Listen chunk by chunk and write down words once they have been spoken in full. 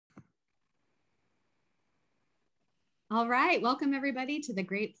All right, welcome everybody to the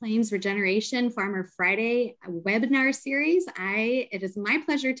Great Plains Regeneration Farmer Friday webinar series. It is my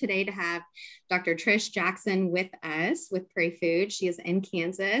pleasure today to have Dr. Trish Jackson with us with PrairieFood. She is in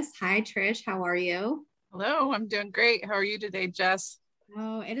Kansas. Hi, Trish, how are you? Hello, I'm doing great. How are you today, Jess?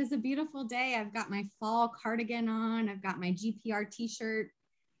 Oh, it is a beautiful day. I've got my fall cardigan on. I've got my GPR t-shirt,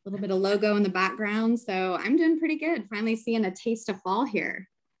 a little bit of logo in the background. So I'm doing pretty good. Finally seeing a taste of fall here.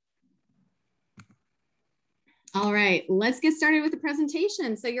 All right, let's get started with the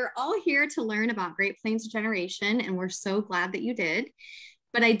presentation. So you're all here to learn about Great Plains Regeneration, and we're so glad that you did.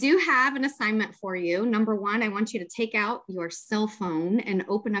 But I do have an assignment for you. Number one, I want you to take out your cell phone and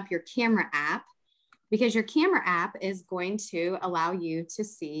open up your camera app, because your camera app is going to allow you to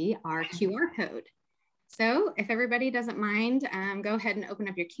see our QR code. So if everybody doesn't mind, go ahead and open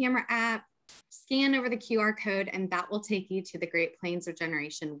up your camera app, scan over the QR code, and that will take you to the Great Plains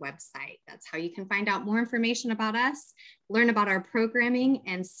Regeneration website. That's how you can find out more information about us, learn about our programming,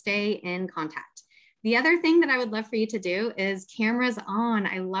 and stay in contact. The other thing that I would love for you to do is cameras on.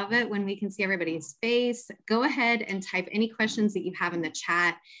 I love it when we can see everybody's face. Go ahead and type any questions that you have in the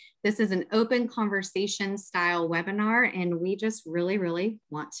chat. This is an open conversation style webinar, and we just really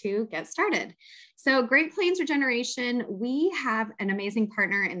want to get started. So Great Plains Regeneration, we have an amazing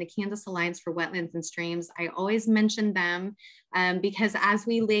partner in the Kansas Alliance for Wetlands and Streams. I always mention them because as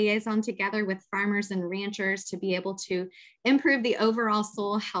we liaison together with farmers and ranchers to be able to improve the overall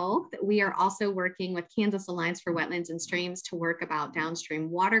soil health, we are also working with Kansas Alliance for Wetlands and Streams to work about downstream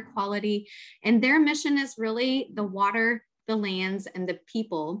water quality. And their mission is really the water, the lands, and the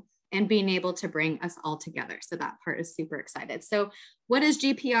people, and being able to bring us all together. So that part is super excited. So what is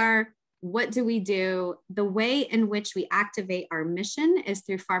GPR? What do we do? The way in which we activate our mission is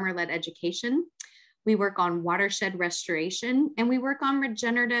through farmer-led education. We work on watershed restoration, and we work on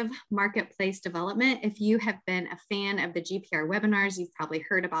regenerative marketplace development. If you have been a fan of the GPR webinars, you've probably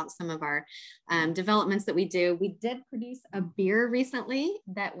heard about some of our developments that we do. We did produce a beer recently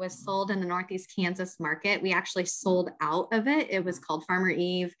that was sold in the Northeast Kansas market. We actually sold out of it. It was called Farmer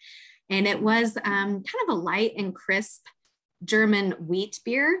Eve, and it was kind of a light and crisp German wheat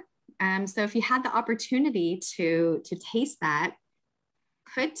beer. So if you had the opportunity to taste that,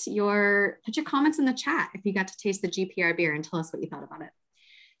 put your comments in the chat if you got to taste the GPR beer and tell us what you thought about it.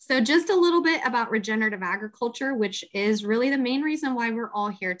 So just a little bit about regenerative agriculture, which is really the main reason why we're all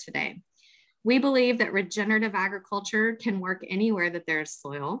here today. We believe that regenerative agriculture can work anywhere that there's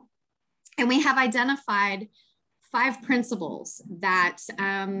soil. And we have identified 5 principles that,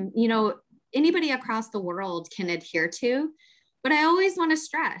 anybody across the world can adhere to. But I always want to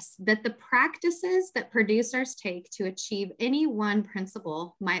stress that the practices that producers take to achieve any one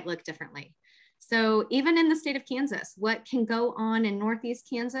principle might look differently. So even in the state of Kansas, what can go on in Northeast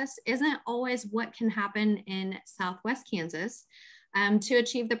Kansas isn't always what can happen in Southwest Kansas to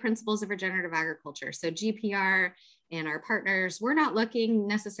achieve the principles of regenerative agriculture. So GPR and our partners, we're not looking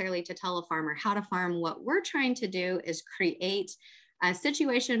necessarily to tell a farmer how to farm. What we're trying to do is create a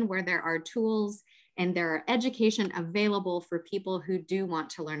situation where there are tools and there are education available for people who do want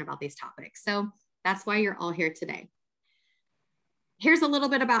to learn about these topics. So that's why you're all here today. Here's a little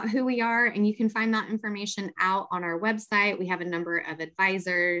bit about who we are, and you can find that information out on our website. We have a number of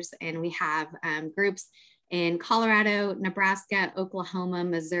advisors, and we have groups in Colorado, Nebraska, Oklahoma,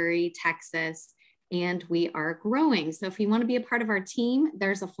 Missouri, Texas, and we are growing. So if you want to be a part of our team,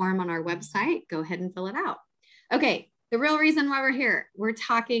 there's a form on our website. Go ahead and fill it out. Okay, the real reason why we're here, we're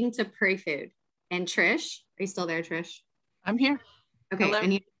talking to PrairieFood. And Trish, are you still there, Trish? I'm here. Okay.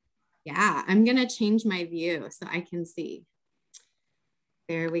 I'm going to change my view so I can see.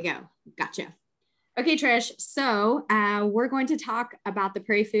 There we go. Gotcha. Okay, Trish. So we're going to talk about the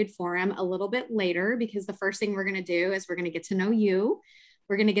PrairieFood Forum a little bit later, because the first thing we're going to do is we're going to get to know you.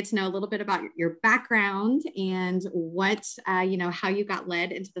 We're going to get to know a little bit about your background and what, how you got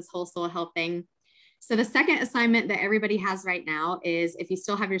led into this whole soil health thing. So the second assignment that everybody has right now is, if you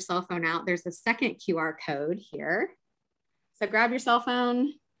still have your cell phone out, there's a second QR code here. So grab your cell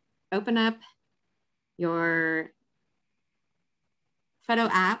phone, open up your photo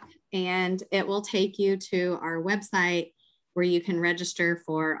app, and it will take you to our website where you can register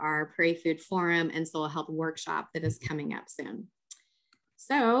for our PrairieFood Forum and Soil Health Workshop that is coming up soon.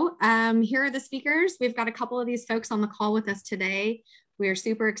 So here are the speakers. We've got a couple of these folks on the call with us today. We are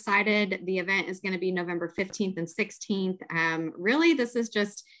super excited. The event is going to be November 15th and 16th. Really, this is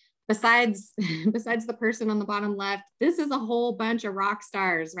just, besides the person on the bottom left, this is a whole bunch of rock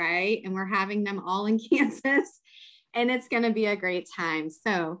stars, right? And we're having them all in Kansas, and it's going to be a great time.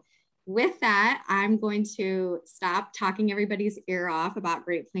 So with that, I'm going to stop talking everybody's ear off about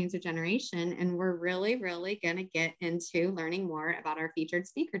Great Plains regeneration, and we're really, really going to get into learning more about our featured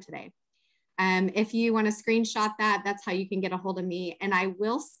speaker today. If you want to screenshot that, that's how you can get a hold of me. And I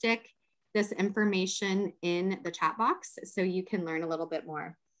will stick this information in the chat box so you can learn a little bit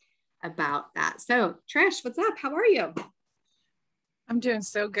more about that. So Trish, what's up? How are you? I'm doing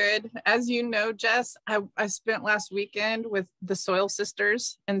so good. As you know, Jess, I spent last weekend with the Soil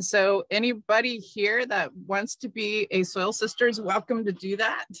Sisters. And so anybody here that wants to be a Soil Sister is welcome to do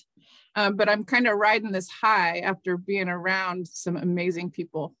that. But I'm kind of riding this high after being around some amazing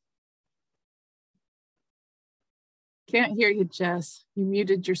people. Can't hear you, Jess. You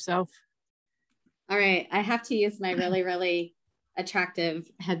muted yourself. All right. I have to use my really, really attractive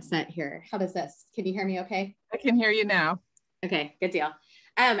headset here. How does this? Can you hear me okay? I can hear you now. Okay, good deal.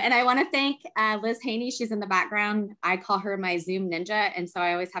 And I want to thank Liz Haney. She's in the background. I call her my Zoom ninja. And so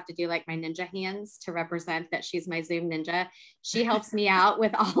I always have to do like my ninja hands to represent that she's my Zoom ninja. She helps me out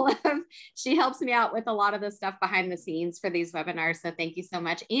with she helps me out with a lot of the stuff behind the scenes for these webinars. So thank you so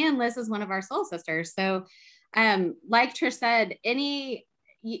much. And Liz is one of our soul sisters. So like Trish said,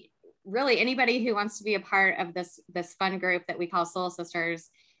 really anybody who wants to be a part of this fun group that we call Soul Sisters,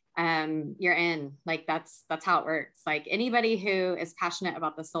 you're in. Like that's how it works. Like anybody who is passionate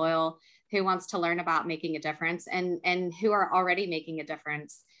about the soil, who wants to learn about making a difference, and who are already making a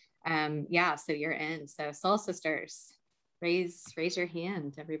difference, yeah, so you're in. So Soul Sisters, raise your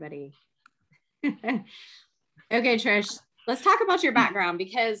hand, everybody. Okay, Trish, let's talk about your background,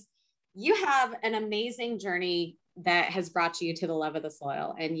 because you have an amazing journey that has brought you to the love of the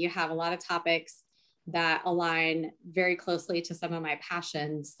soil, and you have a lot of topics that align very closely to some of my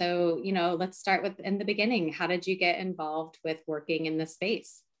passions. So, let's start with in the beginning. How did you get involved with working in this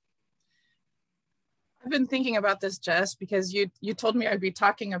space? I've been thinking about this, Jess, because you told me I'd be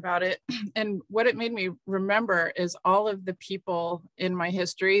talking about it. And what it made me remember is all of the people in my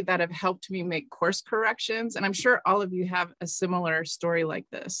history that have helped me make course corrections. And I'm sure all of you have a similar story like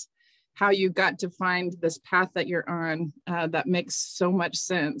this. How you got to find this path that you're on that makes so much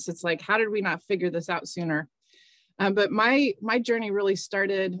sense. It's like, how did we not figure this out sooner? But my journey really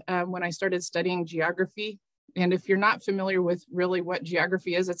started when I started studying geography. And if you're not familiar with really what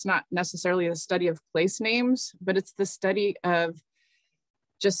geography is, it's not necessarily the study of place names, but it's the study of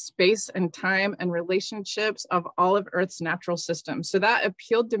just space and time and relationships of all of Earth's natural systems. So that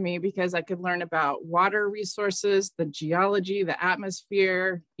appealed to me because I could learn about water resources, the geology, the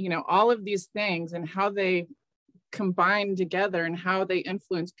atmosphere, all of these things and how they combine together and how they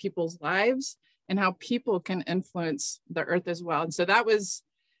influence people's lives and how people can influence the Earth as well. And so that was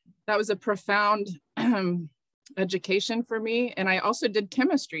a profound education for me. And I also did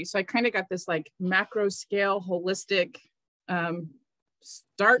chemistry. So I kind of got this like macro scale, holistic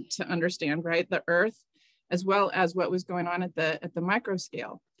start to understand, right, the Earth, as well as what was going on at the micro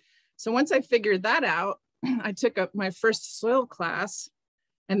scale. So once I figured that out, I took up my first soil class,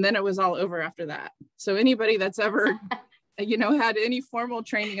 and then it was all over after that. So anybody that's ever, had any formal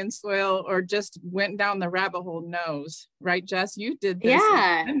training in soil or just went down the rabbit hole knows, right, Jess? You did this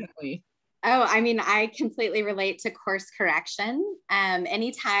independently. Oh, I mean, I completely relate to course correction.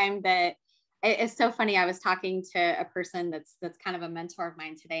 Anytime that it's so funny. I was talking to a person that's kind of a mentor of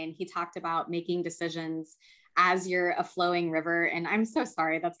mine today, and he talked about making decisions as you're a flowing river. And I'm so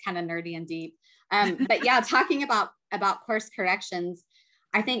sorry, that's kind of nerdy and deep. But yeah, talking about course corrections,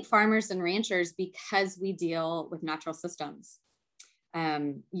 I think farmers and ranchers, because we deal with natural systems,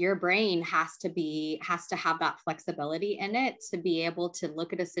 your brain has to have that flexibility in it to be able to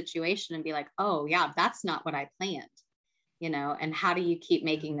look at a situation and be like, oh yeah, that's not what I planned. And how do you keep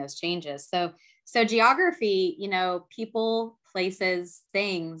making those changes? So geography, people, places,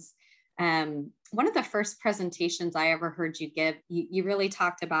 things. One of the first presentations I ever heard you give, you really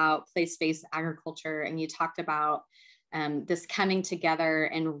talked about place-based agriculture, and you talked about this coming together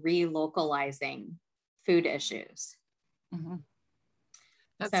and relocalizing food issues. Mm-hmm.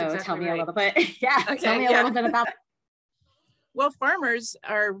 So exactly tell me a little bit. Yeah, okay, tell me a little bit about it. Well, farmers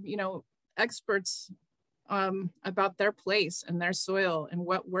are, experts about their place and their soil and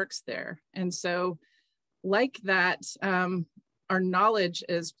what works there. And so like that, our knowledge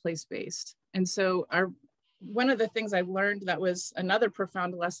is place-based. And so one of the things I learned that was another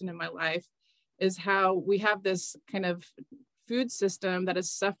profound lesson in my life is how we have this kind of food system that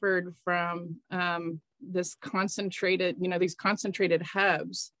has suffered from this concentrated, these concentrated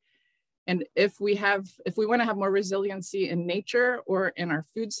hubs. And if we want to have more resiliency in nature or in our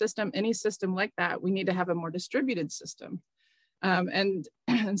food system, any system like that, we need to have a more distributed system. And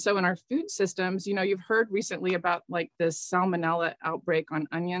so in our food systems, you've heard recently about like this salmonella outbreak on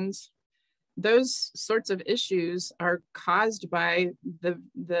onions, those sorts of issues are caused by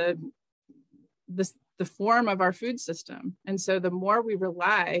the form of our food system. And so the more we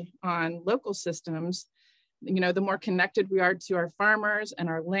rely on local systems, the more connected we are to our farmers and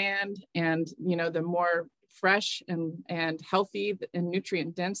our land, and, the more fresh and healthy and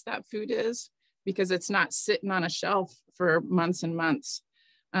nutrient dense that food is, because it's not sitting on a shelf for months and months.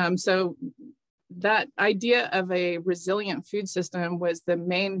 So that idea of a resilient food system was the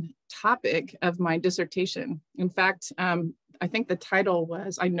main topic of my dissertation. In fact, I think the title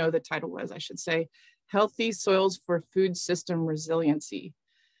was, I should say, Healthy Soils for Food System Resiliency.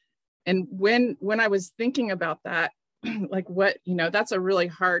 And when I was thinking about that, like that's a really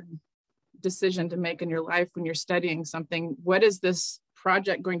hard decision to make in your life when you're studying something. What is this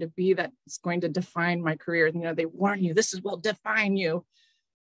project going to be that's going to define my career? They warn you, this will define you.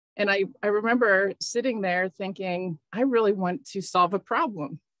 And I remember sitting there thinking, I really want to solve a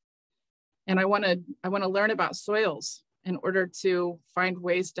problem. And I want to learn about soils in order to find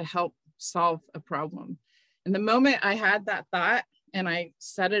ways to help solve a problem. And the moment I had that thought and I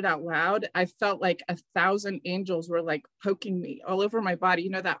said it out loud, I felt like 1,000 angels were like poking me all over my body.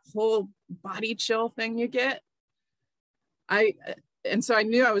 That whole body chill thing you get. And so I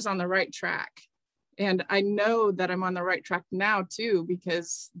knew I was on the right track. And I know that I'm on the right track now too,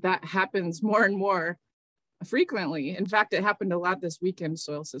 because that happens more and more frequently. In fact, it happened a lot this weekend,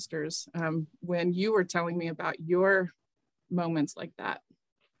 Soil Sisters, when you were telling me about your moments like that.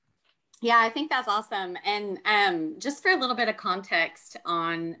 Yeah, I think that's awesome. And just for a little bit of context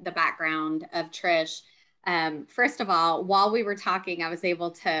on the background of Trish, first of all, while we were talking, I was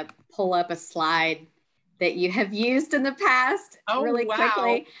able to pull up a slide that you have used in the past really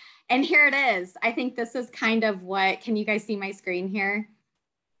quickly. And here it is. I think this is kind of can you guys see my screen here?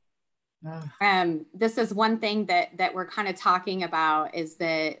 This is one thing that we're kind of talking about, is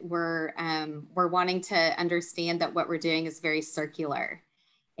that we're wanting to understand that what we're doing is very circular,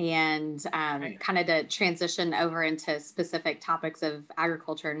 and kind of to transition over into specific topics of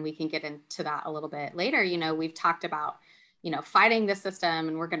agriculture. And we can get into that a little bit later. We've talked about, fighting the system,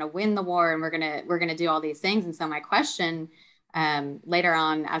 and we're going to win the war, and we're going to do all these things. And so my question later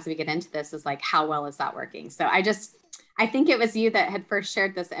on, as we get into this, is like, how well is that working? So I think it was you that had first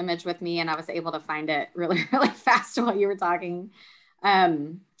shared this image with me, and I was able to find it really, really fast while you were talking.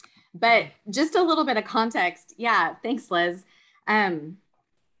 But just a little bit of context. Yeah. Thanks, Liz.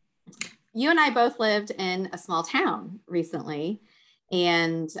 You and I both lived in a small town recently,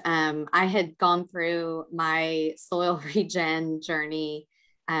 and I had gone through my soil regen journey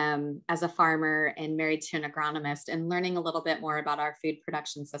as a farmer and married to an agronomist, and learning a little bit more about our food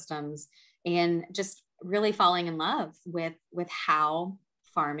production systems, and just really falling in love with how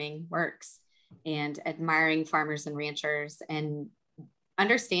farming works, and admiring farmers and ranchers, and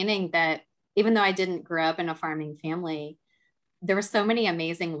understanding that even though I didn't grow up in a farming family, there were so many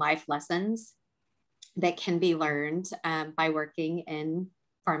amazing life lessons that can be learned by working in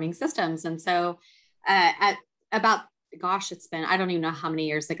farming systems. And so at about, it's been, I don't even know how many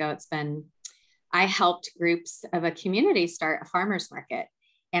years ago it's been, I helped groups of a community start a farmer's market.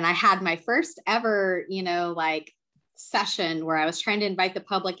 And I had my first ever, session where I was trying to invite the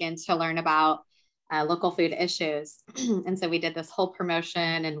public in to learn about local food issues. And so we did this whole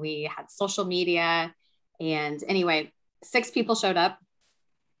promotion, and we had social media. And anyway, 6 people showed up.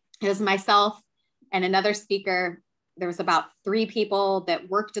 It was myself and another speaker. There was about 3 people that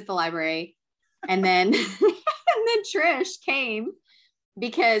worked at the library. And then, and then Trish came,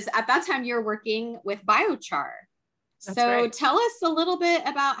 because at that time you were working with biochar. That's so right. Tell us a little bit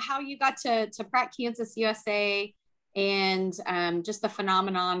about how you got to Pratt, Kansas, USA, and just the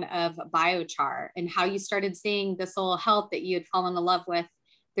phenomenon of biochar, and how you started seeing this whole health that you had fallen in love with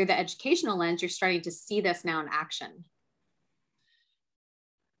through the educational lens. You're starting to see this now in action.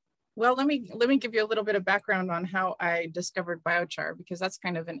 Well, let me give you a little bit of background on how I discovered biochar, because that's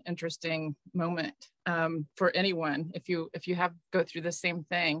kind of an interesting moment for anyone if you go through the same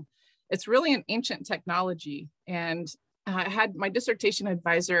thing. It's really an ancient technology, and I had my dissertation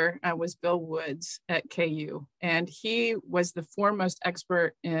advisor was Bill Woods at KU, and he was the foremost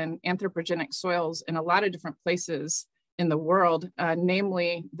expert in anthropogenic soils in a lot of different places in the world,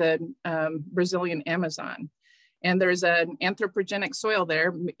 namely the Brazilian Amazon. And there's an anthropogenic soil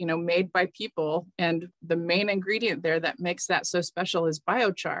there, made by people. And the main ingredient there that makes that so special is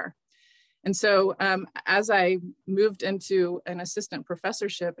biochar. And so as I moved into an assistant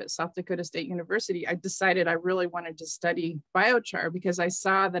professorship at South Dakota State University, I decided I really wanted to study biochar, because I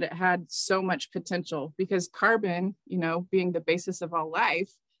saw that it had so much potential, because carbon, being the basis of all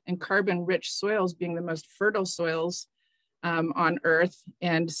life, and carbon rich soils being the most fertile soils on Earth,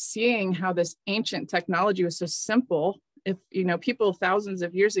 and seeing how this ancient technology was so simple. If, you know, people thousands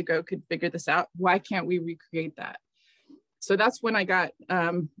of years ago could figure this out, why can't we recreate that? So that's when I got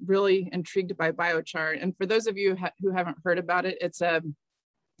really intrigued by biochar. And for those of you who haven't heard about it, it's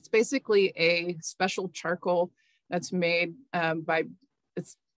basically a special charcoal that's made by,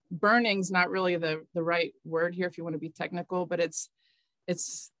 it's burning's not really the right word here if you want to be technical, but it's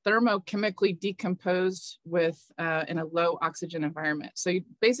thermochemically decomposed with in a low oxygen environment. So you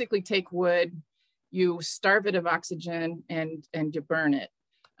basically take wood, you starve it of oxygen, and you burn it.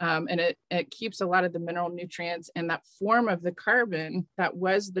 And it keeps a lot of the mineral nutrients and that form of the carbon that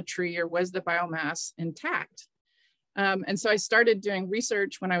was the tree or was the biomass intact. And so I started doing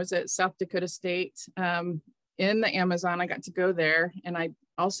research when I was at South Dakota State in the Amazon. I got to go there, and I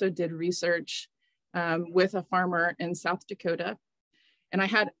also did research with a farmer in South Dakota, and I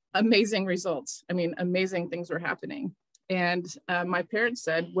had amazing results. I mean, amazing things were happening. And my parents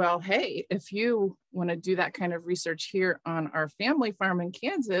said, well, hey, if you want to do that kind of research here on our family farm in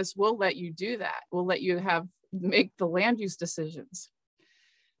Kansas, we'll let you do that. We'll let you make the land use decisions.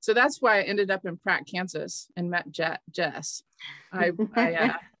 So that's why I ended up in Pratt, Kansas, and met Jess.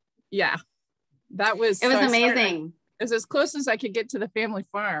 Yeah, that was, it was amazing. It was as close as I could get to the family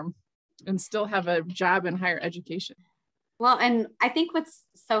farm and still have a job in higher education. Well, and I think what's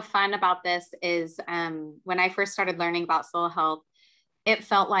so fun about this is when I first started learning about soil health, it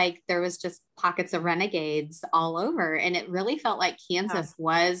felt like there was just pockets of renegades all over. And it really felt like Kansas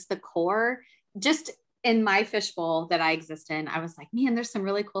was the core. Just in my fishbowl that I exist in, I was like, man, there's some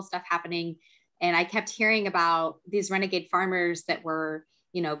really cool stuff happening. And I kept hearing about these renegade farmers that were,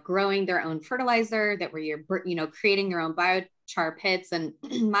 you know, growing their own fertilizer, that were, you know, creating their own biochar pits. And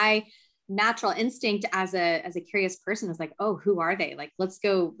my natural instinct as a curious person was like, oh, who are they? Like, let's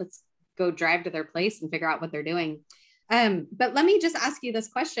go drive to their place and figure out what they're doing. But let me just ask you this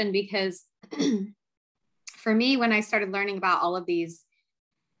question, because for me, when I started learning about all of these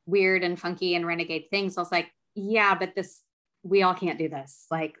weird and funky and renegade things, I was like, yeah, but we all can't do this.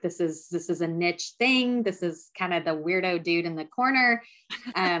 Like, this is a niche thing. This is kind of the weirdo dude in the corner.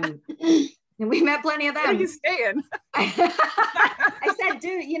 And we met plenty of them. Where are you staying? I said,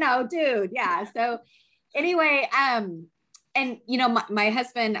 dude. Yeah. So anyway, and you know, my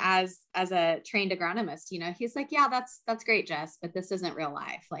husband as a trained agronomist, you know, he's like, yeah, that's great, Jess, but this isn't real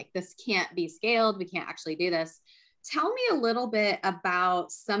life. Like, this can't be scaled. We can't actually do this. Tell me a little bit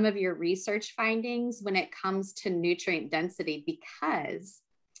about some of your research findings when it comes to nutrient density, because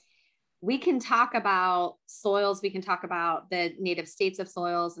we can talk about soils, we can talk about the native states of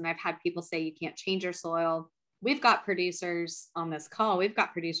soils, and I've had people say you can't change your soil. We've got producers on this call, we've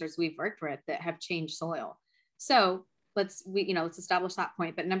got producers we've worked with that have changed soil. So let's establish that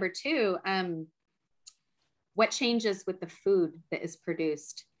point. But number two, what changes with the food that is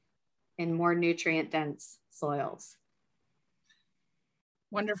produced in more nutrient dense soils?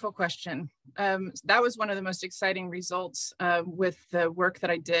 Wonderful question. That was one of the most exciting results with the work that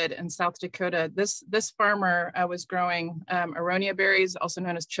I did in South Dakota. This farmer was growing aronia berries, also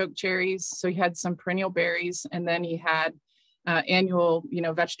known as choke cherries. So he had some perennial berries, and then he had annual,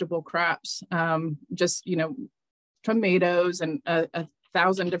 vegetable crops, tomatoes and a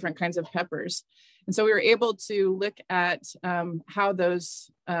 1,000 different kinds of peppers. And so we were able to look at how those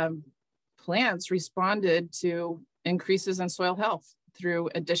plants responded to increases in soil health through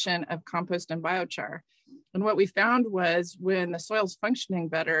addition of compost and biochar. And what we found was when the soil's functioning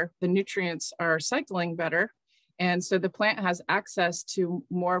better, the nutrients are cycling better. And so the plant has access to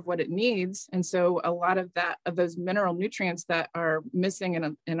more of what it needs. And so a lot of those mineral nutrients that are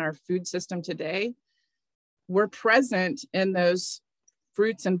missing in our food system today were present in those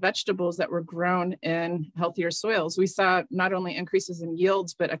fruits and vegetables that were grown in healthier soils. We saw not only increases in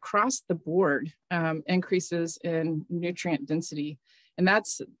yields, but across the board, increases in nutrient density. And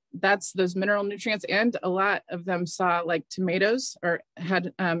that's those mineral nutrients. And a lot of them saw, like tomatoes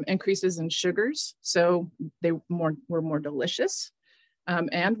had increases in sugars. So they were more delicious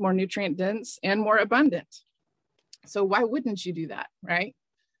and more nutrient dense and more abundant. So why wouldn't you do that, right?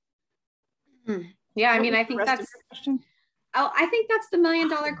 Yeah, I mean, I think that's I think that's the $1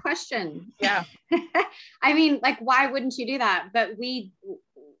 million question. Yeah. I mean, like, why wouldn't you do that? But we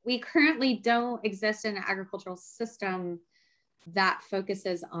currently don't exist in an agricultural system that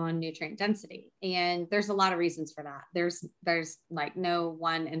focuses on nutrient density. And there's a lot of reasons for that. There's like no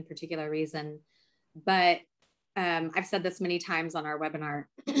one in particular reason, but I've said this many times on our webinar.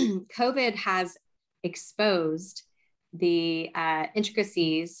 COVID has exposed the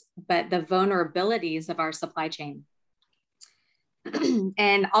intricacies, but the vulnerabilities of our supply chain.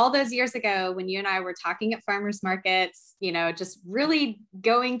 And all those years ago, when you and I were talking at farmers markets, you know, just really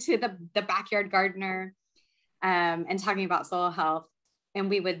going to the backyard gardener and talking about soil health, and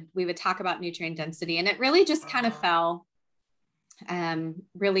we would talk about nutrient density, and it really just kind of fell.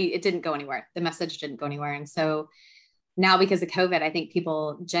 Really, it didn't go anywhere. The message didn't go anywhere, and so now, because of COVID, I think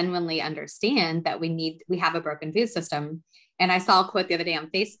people genuinely understand that we have a broken food system. And I saw a quote the other day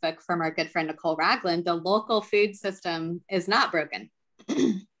on Facebook from our good friend, Nicole Ragland: the local food system is not broken.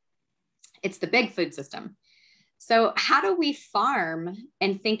 It's the big food system. So how do we farm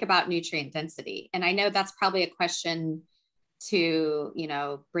and think about nutrient density? And I know that's probably a question to, you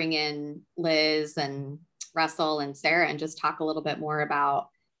know, bring in Liz and Russell and Sarah and just talk a little bit more about,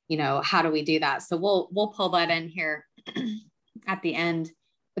 you know, how do we do that? So we'll pull that in here at the end.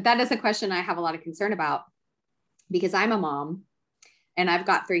 But that is a question I have a lot of concern about, because I'm a mom and I've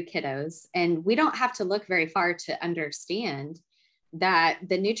got 3 kiddos, and we don't have to look very far to understand that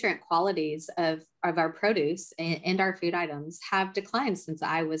the nutrient qualities of our produce and our food items have declined since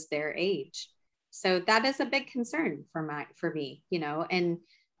I was their age. So that is a big concern for me, you know. And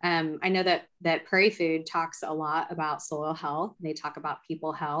I know that PrairieFood talks a lot about soil health. They talk about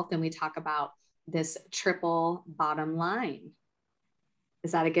people health, and we talk about this triple bottom line.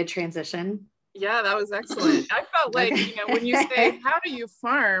 Is that a good transition? Yeah, that was excellent. I felt like, Okay. you know, when you say, how do you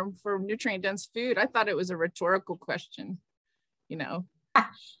farm for nutrient dense food? I thought it was a rhetorical question, you know.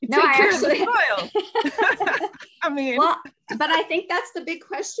 You No, take I care actually, of the soil. I mean, well, but I think that's the big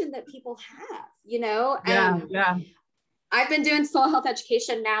question that people have, you know. yeah. I've been doing soil health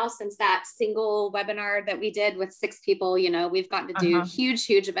education now since that single webinar that we did with 6 people. You know, we've gotten to do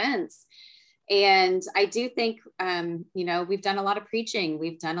huge events. And I do think, you know, we've done a lot of preaching.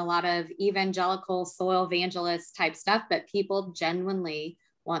 We've done a lot of evangelical soil evangelist type stuff, but people genuinely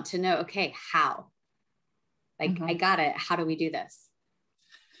want to know, okay, how? Like, I got it. How do we do this?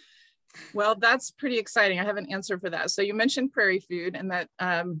 Well, that's pretty exciting. I have an answer for that. So you mentioned PrairieFood, and that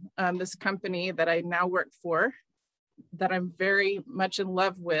this company that I now work for, that I'm very much in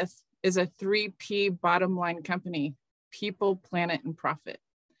love with, is a 3P bottom line company: people, planet, and profit.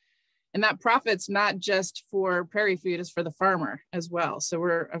 And that profit's not just for PrairieFood, it's for the farmer as well. So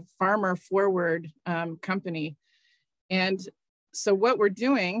we're a farmer forward company. And so what we're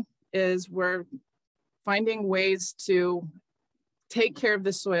doing is we're finding ways to take care of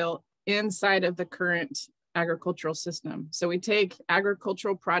the soil inside of the current agricultural system. So we take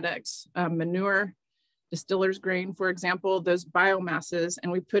agricultural products, manure, distiller's grain, for example, those biomasses, and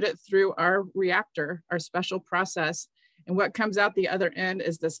we put it through our reactor, our special process. And what comes out the other end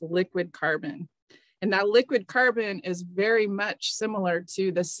is this liquid carbon. And that liquid carbon is very much similar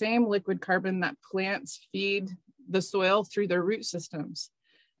to the same liquid carbon that plants feed the soil through their root systems.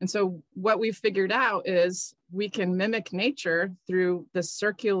 And so what we've figured out is we can mimic nature through the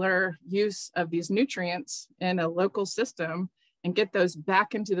circular use of these nutrients in a local system and get those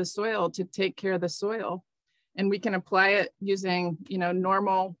back into the soil to take care of the soil. And we can apply it using, you know,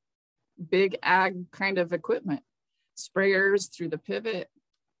 normal big ag kind of equipment. Sprayers through the pivot,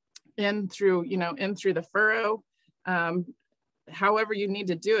 in through the furrow, however you need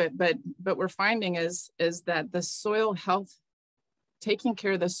to do it. But we're finding is that the soil health, taking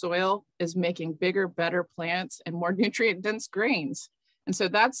care of the soil, is making bigger, better plants and more nutrient dense grains. And so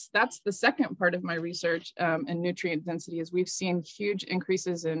that's the second part of my research in nutrient density, is we've seen huge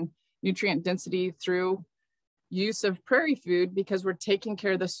increases in nutrient density through use of PrairieFood, because we're taking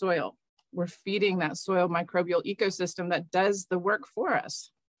care of the soil. We're feeding that soil microbial ecosystem that does the work for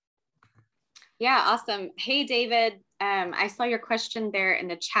us. Yeah, awesome. Hey, David, I saw your question there in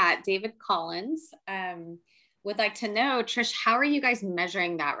the chat. David Collins would like to know, Trish, how are you guys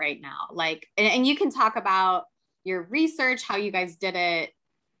measuring that right now? Like, and you can talk about your research, how you guys did it,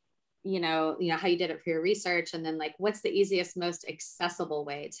 you know, how you did it for your research, and then like, what's the easiest, most accessible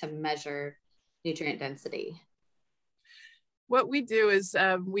way to measure nutrient density? What we do is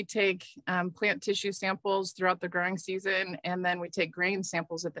we take plant tissue samples throughout the growing season, and then we take grain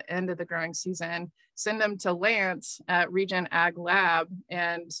samples at the end of the growing season, send them to Lance at Regen Ag Lab,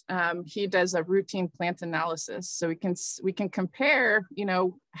 and he does a routine plant analysis. So we can compare, you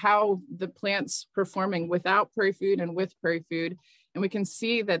know, how the plant's performing without PrairieFood and with PrairieFood, and we can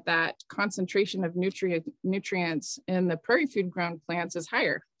see that concentration of nutrients in the PrairieFood grown plants is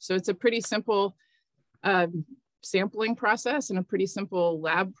higher. So it's a pretty simple sampling process and a pretty simple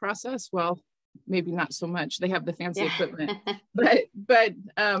lab process. Well, maybe not so much. They have the fancy equipment, but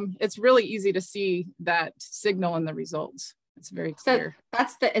it's really easy to see that signal in the results. It's very clear.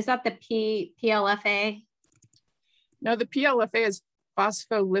 So is that the PLFA? No, the PLFA is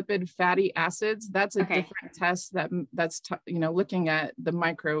phospholipid fatty acids. That's a Okay. different test that's looking at the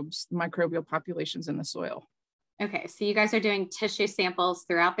microbial populations in the soil. Okay. So you guys are doing tissue samples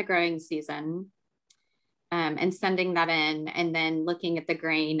throughout the growing season, and sending that in, and then looking at the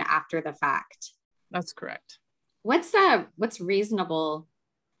grain after the fact. That's correct. What's reasonable?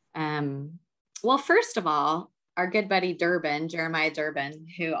 Well, first of all, our good buddy Jeremiah Durbin,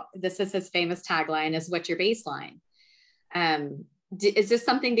 who this is his famous tagline, is "What's your baseline?" Is this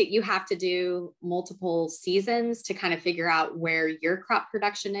something that you have to do multiple seasons to kind of figure out where your crop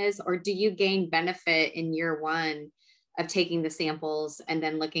production is, or do you gain benefit in year one of taking the samples and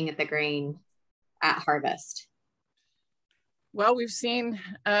then looking at the grain at harvest? Well, we've seen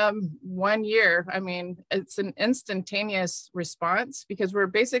 1 year. I mean, it's an instantaneous response because we're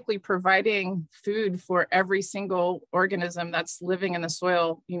basically providing food for every single organism that's living in the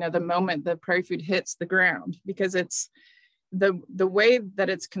soil, the moment the PrairieFood hits the ground, because it's the way that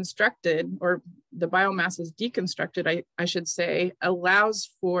it's constructed, or the biomass is deconstructed, I should say, allows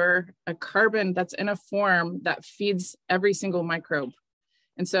for a carbon that's in a form that feeds every single microbe.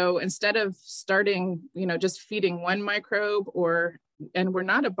 And so instead of starting, just feeding one microbe, and we're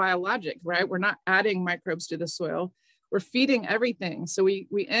not a biologic, right? We're not adding microbes to the soil, we're feeding everything. So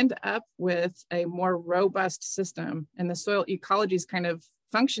we end up with a more robust system, and the soil ecology is kind of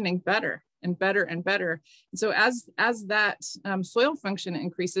functioning better and better and better. And so as that soil function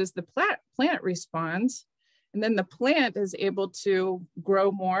increases, the plant responds, and then the plant is able to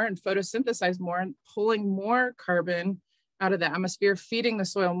grow more and photosynthesize more and pulling more carbon out of the atmosphere, feeding the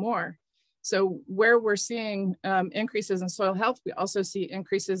soil more. So where we're seeing increases in soil health, we also see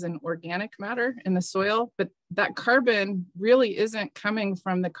increases in organic matter in the soil, but that carbon really isn't coming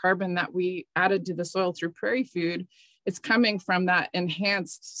from the carbon that we added to the soil through PrairieFood. It's coming from that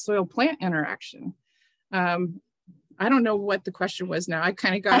enhanced soil plant interaction. I don't know what the question was now. I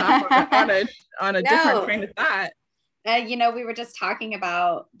kind of got off on a different train of thought. We were just talking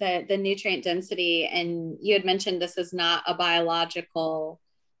about the nutrient density, and you had mentioned this is not a biological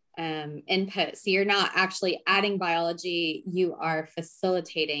input. So you're not actually adding biology, you are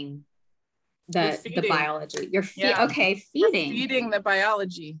facilitating the biology. Feeding. We're feeding the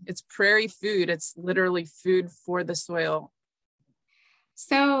biology. It's PrairieFood. It's literally food for the soil.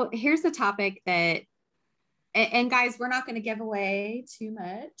 So here's a topic that, and guys, we're not going to give away too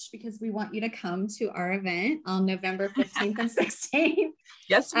much because we want you to come to our event on November 15th and 16th.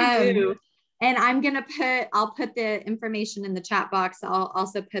 Yes, we do. And I'll put the information in the chat box. I'll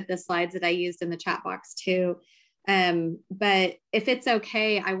also put the slides that I used in the chat box too. But if it's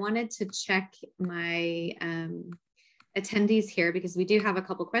okay, I wanted to check my attendees here because we do have a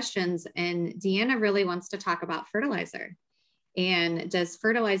couple questions, and Deanna really wants to talk about fertilizer. And does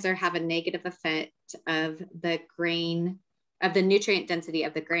fertilizer have a negative effect of the grain, of the nutrient density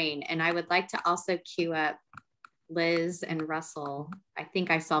of the grain? And I would like to also queue up Liz and Russell. I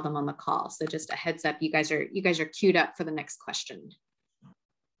think I saw them on the call. So just a heads up, you guys are queued up for the next question.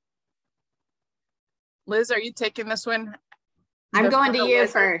 Liz, are you taking this one? I'm going to you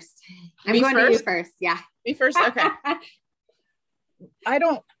first. I'm going to you first. Yeah. Me first. Okay.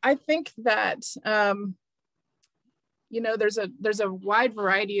 I think that, there's a wide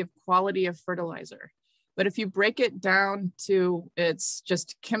variety of quality of fertilizer, but if you break it down to its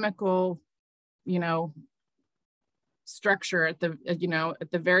just chemical, structure at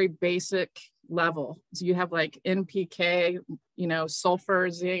the very basic level. So you have like NPK, sulfur,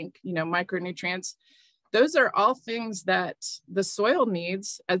 zinc, micronutrients. Those are all things that the soil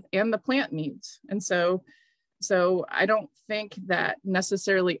needs and the plant needs. And so I don't think that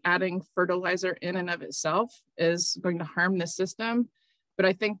necessarily adding fertilizer in and of itself is going to harm the system, but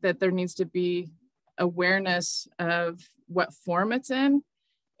I think that there needs to be awareness of what form it's in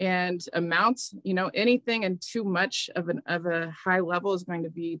and amounts. Anything in too much of a high level is going to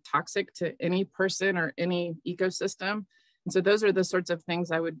be toxic to any person or any ecosystem. And so those are the sorts of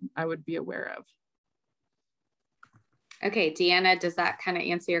things I would be aware of. Okay, Deanna, does that kind of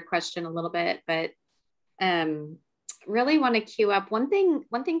answer your question a little bit? But really want to queue up one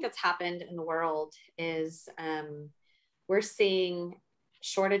thing that's happened in the world is we're seeing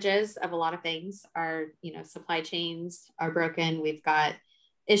shortages of a lot of things. Our supply chains are broken. We've got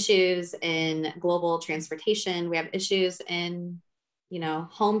issues in global transportation. We have issues in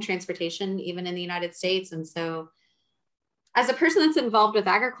home transportation, even in the United States. And so as a person that's involved with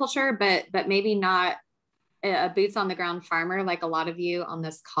agriculture, but maybe not a boots on the ground farmer like a lot of you on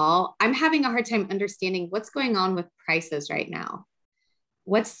this call, I'm having a hard time understanding what's going on with prices right now.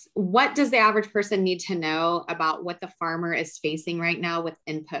 What does the average person need to know about what the farmer is facing right now with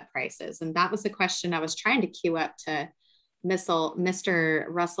input prices? And that was the question I was trying to queue up to Mr.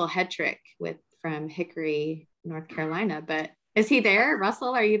 Russell Hedrick from Hickory, North Carolina. But is he there?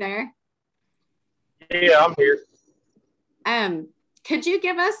 Russell, are you there? Yeah, I'm here. Could you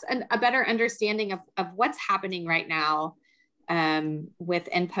give us a better understanding of what's happening right now with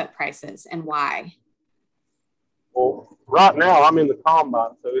input prices and why? Well, right now I'm in the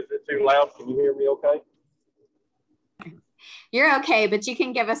combine, so is it too loud? Can you hear me okay? You're okay, but you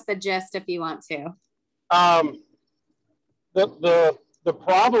can give us the gist if you want to. The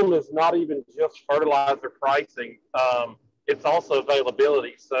problem is not even just fertilizer pricing. It's also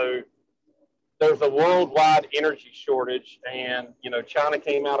availability. So there's a worldwide energy shortage, and China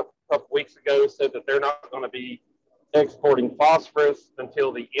came out a couple weeks ago, said that they're not going to be exporting phosphorus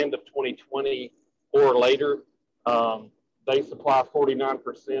until the end of 2020 or later. They supply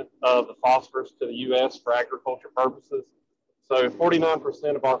 49% of the phosphorus to the U.S. for agriculture purposes. So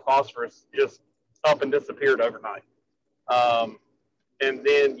 49% of our phosphorus just up and disappeared overnight. And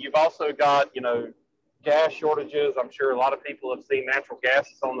then you've also got, gas shortages. I'm sure a lot of people have seen natural gas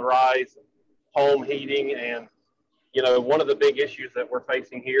is on the rise, home heating. And, one of the big issues that we're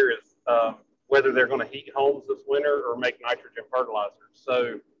facing here is whether they're going to heat homes this winter or make nitrogen fertilizers.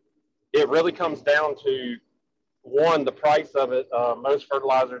 So it really comes down to, one, the price of it. Most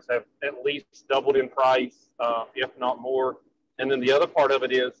fertilizers have at least doubled in price, if not more. And then the other part of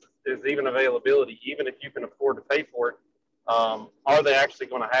it is even availability. Even if you can afford to pay for it, are they actually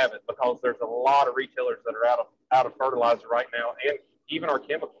going to have it? Because there's a lot of retailers that are out of fertilizer right now, and even our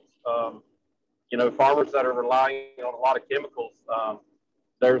chemicals. Farmers that are relying on a lot of chemicals.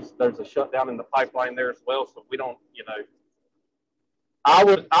 There's a shutdown in the pipeline there as well. So we don't, I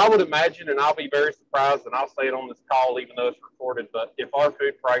would imagine, and I'll be very surprised, and I'll say it on this call, even though it's recorded, but if our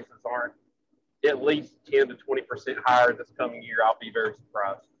food prices aren't at least 10 to 20% higher this coming year, I'll be very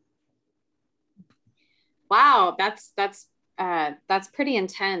surprised. Wow, that's pretty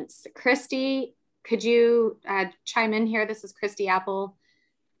intense. Christy, could you chime in here? This is Christy Apple.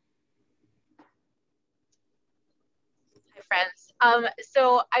 Hi, friends.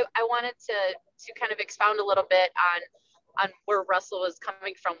 So I wanted to kind of expound a little bit on where Russell was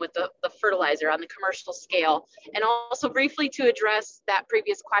coming from with the fertilizer on the commercial scale, and also briefly to address that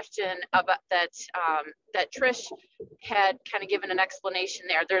previous question about that Trish had kind of given an explanation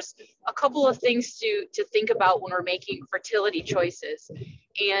there. There's a couple of things to think about when we're making fertility choices.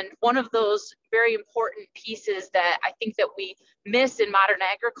 And one of those very important pieces that I think that we miss in modern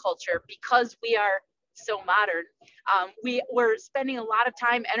agriculture, because we are so modern, we're spending a lot of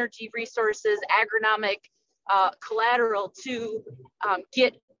time, energy, resources, agronomic collateral to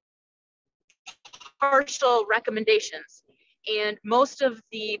get partial recommendations. And most of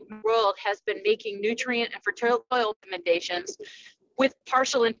the world has been making nutrient and fertile soil recommendations with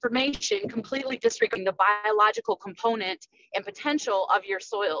partial information, completely disregarding the biological component and potential of your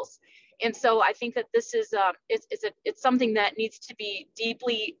soils. And so I think that this is it's something that needs to be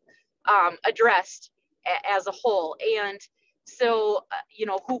deeply addressed as a whole. And so,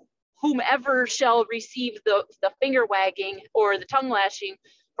 whomever shall receive the finger wagging or the tongue lashing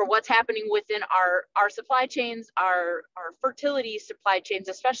for what's happening within our supply chains, our fertility supply chains,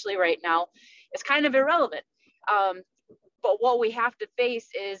 especially right now, is kind of irrelevant. But what we have to face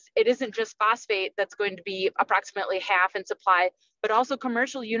is it isn't just phosphate that's going to be approximately half in supply, but also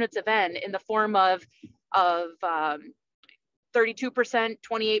commercial units of N in the form of 32%,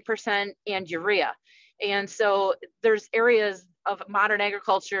 28%, and urea. And so there's areas of modern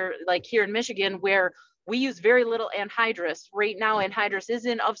agriculture, like here in Michigan, where we use very little anhydrous. Right now, anhydrous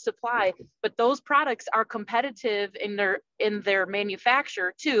isn't of supply, but those products are competitive in their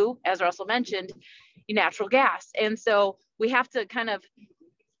manufacture too, as Russell mentioned, natural gas. And so we have to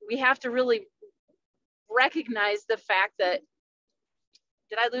really recognize the fact that,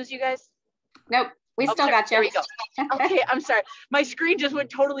 did I lose you guys? Nope. We still got you. There we go. Okay, I'm sorry. My screen just went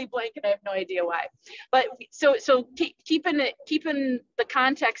totally blank and I have no idea why. But so keeping the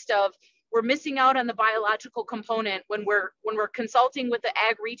context of, we're missing out on the biological component when we're consulting with the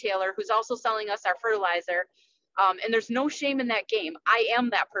ag retailer who's also selling us our fertilizer. And there's no shame in that game. I am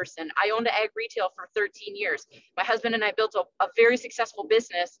that person. I owned ag retail for 13 years. My husband and I built a very successful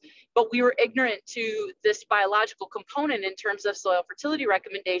business, but we were ignorant to this biological component in terms of soil fertility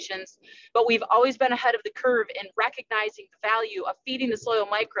recommendations. But we've always been ahead of the curve in recognizing the value of feeding the soil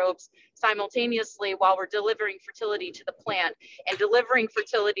microbes simultaneously while we're delivering fertility to the plant, and delivering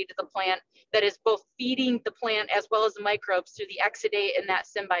fertility to the plant that is both feeding the plant as well as the microbes through the exudate and that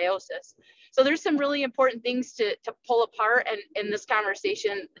symbiosis. So there's some really important things to pull apart and in this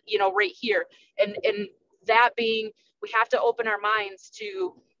conversation, right here. And that being, we have to open our minds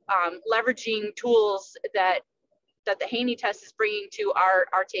to leveraging tools that the Haney test is bringing to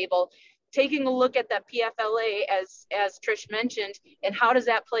our table, taking a look at that PFLA, as Trish mentioned, and how does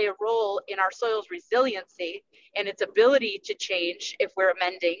that play a role in our soil's resiliency and its ability to change if we're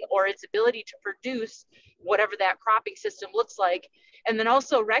amending, or its ability to produce whatever that cropping system looks like. And then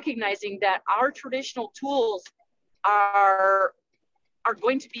also recognizing that our traditional tools are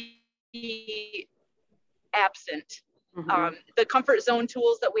going to be absent. The comfort zone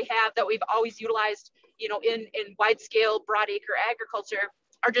tools that we have, that we've always utilized, you know, in wide scale, broad acre agriculture,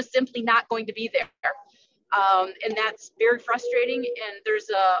 are just simply not going to be there. And that's very frustrating. And there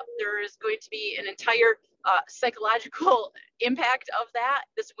is going to be an entire psychological impact of that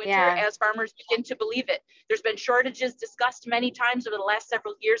this winter as farmers begin to believe it. There's been shortages discussed many times over the last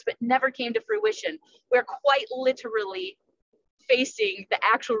several years, but never came to fruition. We're quite literally facing the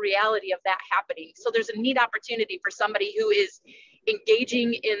actual reality of that happening. So there's a neat opportunity for somebody who is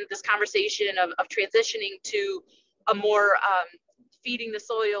engaging in this conversation of transitioning to a more feeding the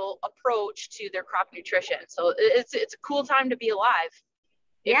soil approach to their crop nutrition. So it's a cool time to be alive.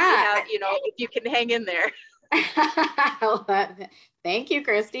 If you have, you know, if you can hang in there. Thank you,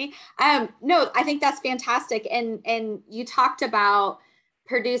 Christy. No, I think that's fantastic. And you talked about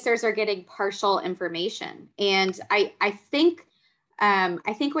producers are getting partial information. And I think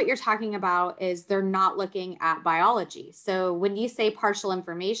what you're talking about is they're not looking at biology. So when you say partial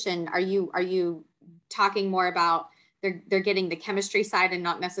information, are you talking more about they're getting the chemistry side and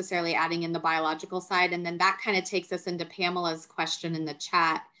not necessarily adding in the biological side? And then that kind of takes us into Pamela's question in the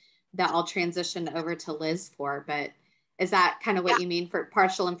chat that I'll transition over to Liz for. But is that kind of what you mean for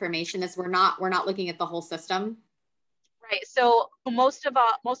partial information, is we're not looking at the whole system? Right. So most of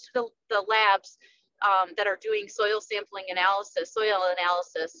the labs that are doing soil sampling analysis, soil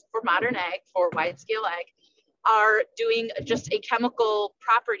analysis for modern ag, for wide scale ag, are doing just a chemical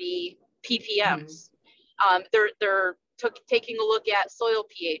property PPMs. They're taking a look at soil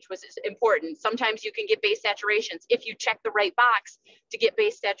pH, which is important. Sometimes you can get base saturations if you check the right box to get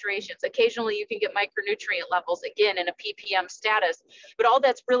base saturations. Occasionally you can get micronutrient levels, again, in a PPM status. But all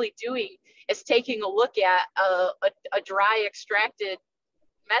that's really doing is taking a look at a dry extracted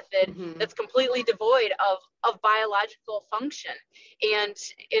method that's completely devoid of biological function. And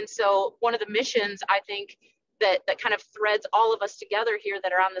so one of the missions, I think, that kind of threads all of us together here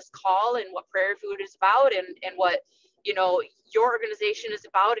that are on this call, and what PrairieFood is about, and what, you know, your organization is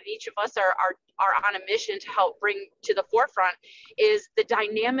about, and each of us are on a mission to help bring to the forefront, is the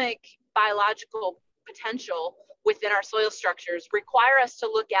dynamic biological potential within our soil structures require us to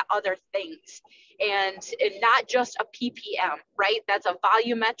look at other things, and not just a PPM, right? That's a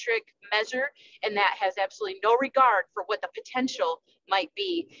volumetric measure, and that has absolutely no regard for what the potential might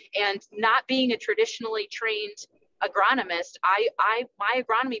be. And not being a traditionally trained agronomist, my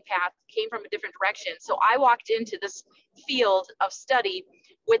agronomy path came from a different direction. So I walked into this field of study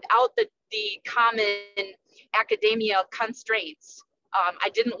without the common academia constraints. I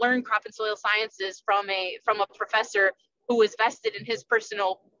didn't learn crop and soil sciences from a professor who was vested in his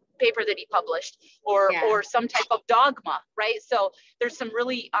personal paper that he published, or some type of dogma, right? So there's some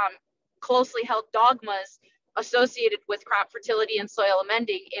really closely held dogmas associated with crop fertility and soil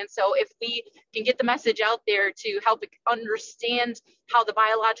amending. And so if we can get the message out there to help understand how the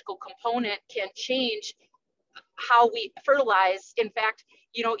biological component can change how we fertilize, in fact,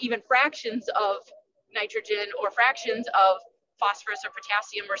 you know, even fractions of nitrogen or fractions of phosphorus or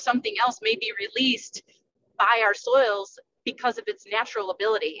potassium or something else may be released by our soils because of its natural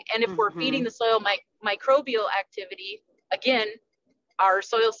ability. And if we're feeding the soil microbial activity, again, our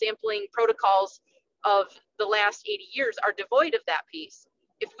soil sampling protocols of the last 80 years are devoid of that piece.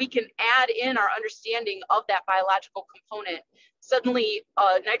 If we can add in our understanding of that biological component, suddenly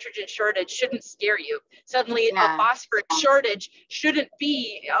a nitrogen shortage shouldn't scare you. Suddenly a phosphorus shortage shouldn't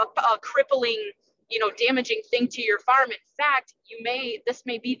be a crippling, you know, damaging thing to your farm. In fact, this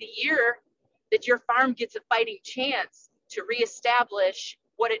may be the year that your farm gets a fighting chance to reestablish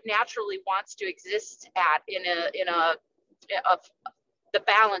what it naturally wants to exist at in the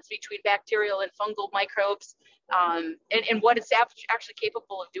balance between bacterial and fungal microbes, and what it's actually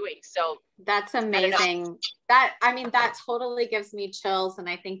capable of doing. So that's amazing. That totally gives me chills. And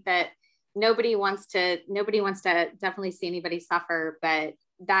I think that nobody wants to definitely see anybody suffer, but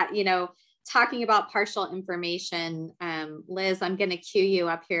that, you know, talking about partial information, Liz, I'm going to cue you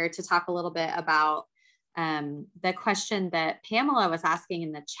up here to talk a little bit about the question that Pamela was asking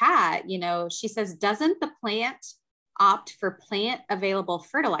in the chat. You know, she says, doesn't the plant opt for plant available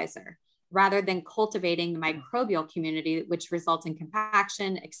fertilizer rather than cultivating the microbial community, which results in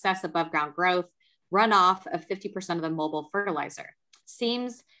compaction, excess above ground growth, runoff of 50% of the mobile fertilizer?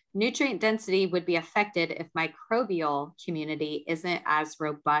 Seems nutrient density would be affected if microbial community isn't as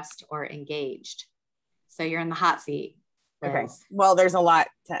robust or engaged. So you're in the hot seat, Liz. Okay. Well, there's a lot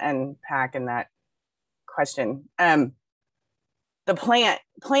to unpack in that question. The plant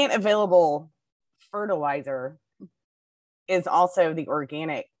available fertilizer is also the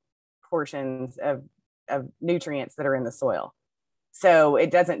organic portions of nutrients that are in the soil. So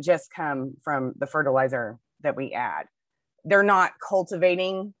it doesn't just come from the fertilizer that we add. They're not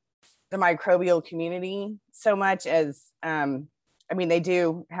cultivating the microbial community so much as, they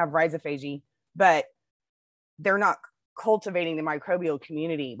do have rhizophagy, but they're not cultivating the microbial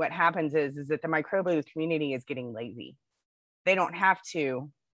community. What happens is that the microbial community is getting lazy. They don't have to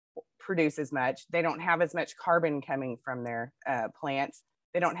produce as much. They don't have as much carbon coming from their plants.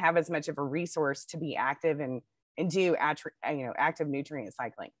 They don't have as much of a resource to be active and do active nutrient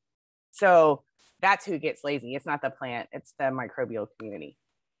cycling. So that's who gets lazy. It's not the plant, it's the microbial community.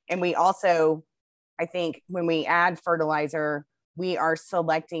 And we also, I think when we add fertilizer, we are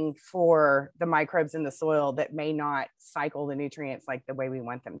selecting for the microbes in the soil that may not cycle the nutrients like the way we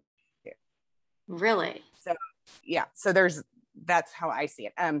want them to. Really? So yeah, so that's how I see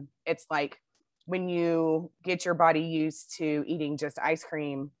it. It's like when you get your body used to eating just ice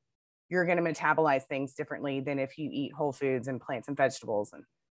cream, you're going to metabolize things differently than if you eat whole foods and plants and vegetables.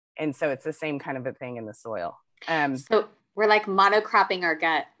 And so it's the same kind of a thing in the soil. So we're like monocropping our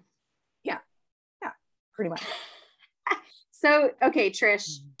gut. Yeah, pretty much. So, okay,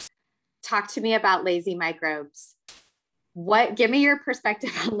 Trish, talk to me about lazy microbes. Give me your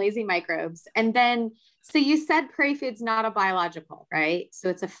perspective on lazy microbes. And then, so you said PrairieFood's not a biological, right? So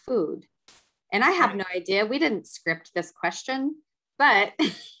it's a food. And I have no idea. We didn't script this question, but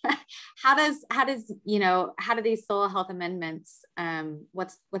how do these soil health amendments,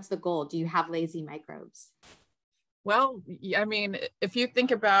 what's the goal? Do you have lazy microbes? Well, I mean, if you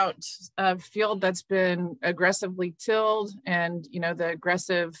think about a field that's been aggressively tilled and, the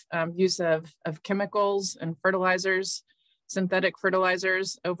aggressive use of chemicals and fertilizers, synthetic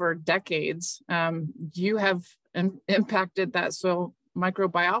fertilizers over decades, you have impacted that soil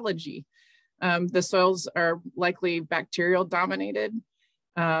microbiology. The soils are likely bacterial dominated.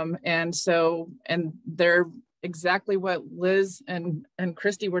 And they're exactly what Liz and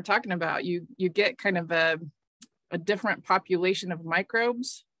Christy were talking about. You get kind of a different population of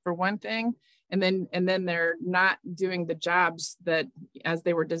microbes for one thing, and then they're not doing the jobs that as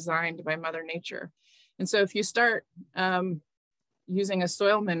they were designed by Mother Nature. And so if you start using a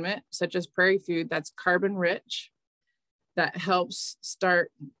soil amendment such as PrairieFood that's carbon rich, that helps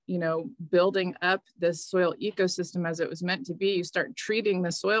start building up this soil ecosystem as it was meant to be, you start treating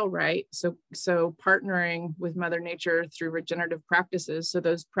the soil right. So partnering with Mother Nature through regenerative practices. So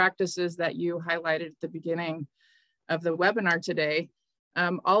those practices that you highlighted at the beginning of the webinar today,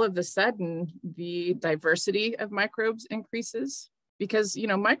 all of a sudden the diversity of microbes increases because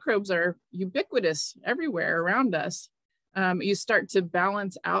microbes are ubiquitous everywhere around us. You start to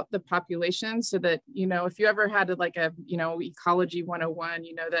balance out the population so that if you ever had ecology 101,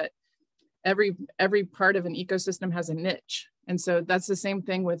 that every part of an ecosystem has a niche, and so that's the same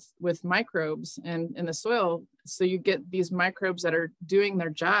thing with microbes and in the soil. So you get these microbes that are doing their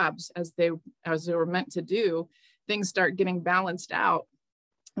jobs as they were meant to do. Things start getting balanced out.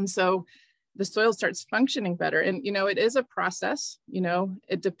 And so the soil starts functioning better. And, it is a process,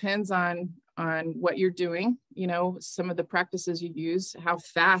 it depends on what you're doing, some of the practices you use, how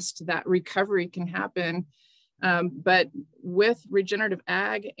fast that recovery can happen. But with regenerative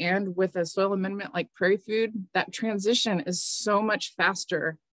ag and with a soil amendment like PrairieFood, that transition is so much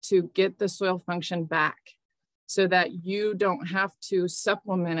faster to get the soil function back so that you don't have to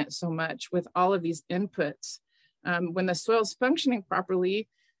supplement it so much with all of these inputs. When the soil's functioning properly,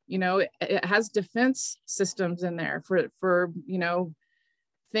 it has defense systems in there for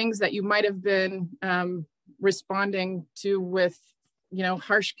things that you might have been responding to with,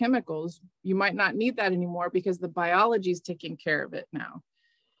 harsh chemicals. You might not need that anymore because the biology is taking care of it now.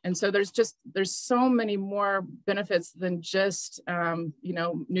 And so there's so many more benefits than just,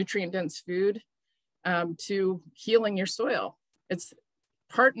 nutrient dense food to healing your soil. It's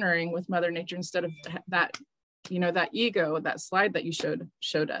partnering with Mother Nature instead of that ego, that slide that you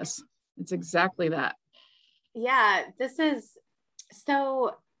showed us. It's exactly that. Yeah,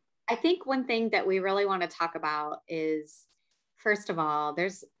 so I think one thing that we really want to talk about is, first of all,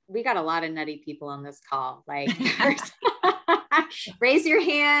 we got a lot of nutty people on this call. Like, raise your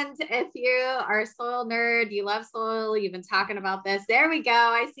hand if you are a soil nerd, you love soil, you've been talking about this. There we go.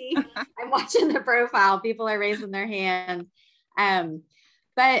 I see, I'm watching the profile. People are raising their hand.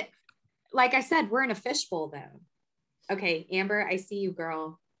 But like I said, we're in a fishbowl though. Okay, Amber, I see you,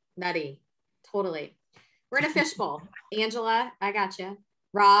 girl. Nutty. Totally. We're in a fishbowl. Angela, I got you.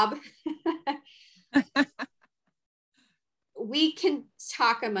 Rob. We can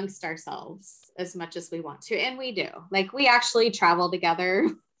talk amongst ourselves as much as we want to. And we do. Like, we actually travel together.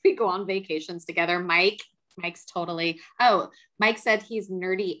 We go on vacations together. Mike's totally, oh, Mike said he's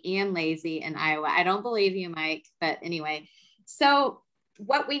nerdy and lazy in Iowa. I don't believe you, Mike, but anyway. So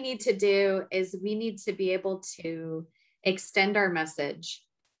what we need to do is we need to be able to extend our message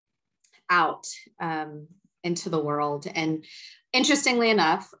out into the world. And interestingly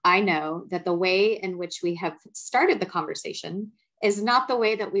enough, I know that the way in which we have started the conversation is not the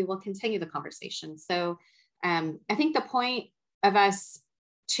way that we will continue the conversation. So I think the point of us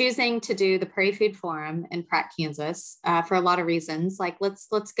choosing to do the PrairieFood Forum in Pratt, Kansas, for a lot of reasons, like let's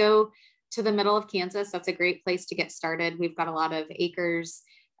go to the middle of Kansas. That's a great place to get started. We've got a lot of acres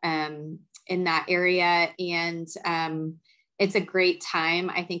in that area, and it's a great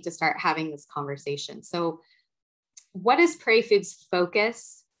time, I think, to start having this conversation. So what is PrairieFood's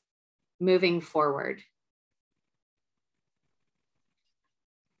focus moving forward?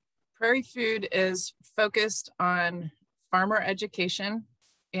 PrairieFood is focused on farmer education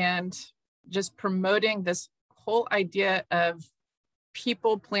and just promoting this whole idea of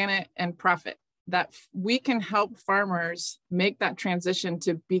people, planet, and profit, that we can help farmers make that transition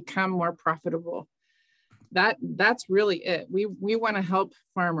to become more profitable. That's really it. We want to help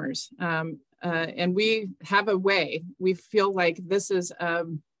farmers, and we have a way. We feel like this is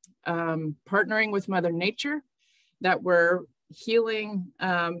partnering with Mother Nature, that we're healing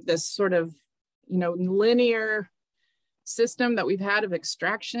this sort of, linear system that we've had of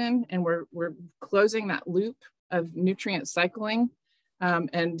extraction, and we're closing that loop of nutrient cycling.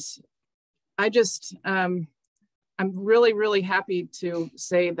 And I just, I'm really, really happy to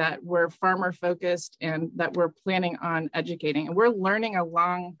say that we're farmer focused and that we're planning on educating, and we're learning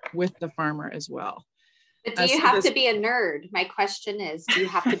along with the farmer as well. But do you have to be a nerd? My question is, do you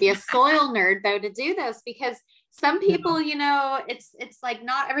have to be a soil nerd though to do this? Because some people, it's like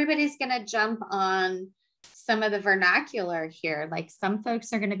not everybody's going to jump on some of the vernacular here. Like some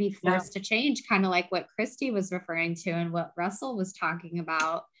folks are going to be forced to change, kind of like what Christy was referring to and what Russell was talking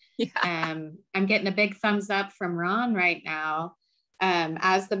about. Yeah. I'm getting a big thumbs up from Ron right now.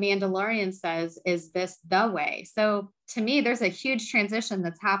 As the Mandalorian says, is this the way? So to me, there's a huge transition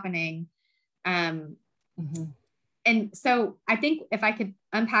that's happening. And so I think if I could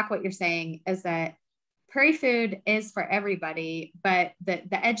unpack what you're saying is that PrairieFood is for everybody, but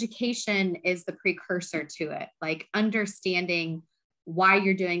the education is the precursor to it, like understanding why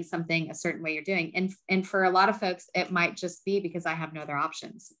you're doing something a certain way you're doing. And for a lot of folks, it might just be because I have no other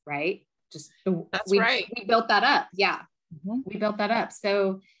options, right? Right. We built that up. Yeah. We built that up.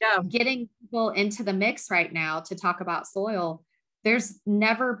 So getting people into the mix right now to talk about soil, there's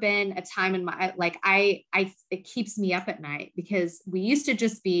never been a time in my, like it keeps me up at night, because we used to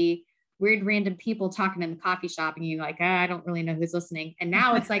just be weird, random people talking in the coffee shop and you're like, I don't really know who's listening. And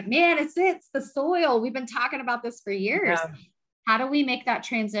now it's like, man, it's the soil. We've been talking about this for years. Yeah. How do we make that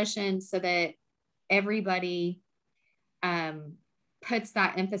transition so that everybody puts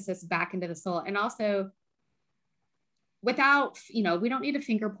that emphasis back into the soil? And also without, we don't need a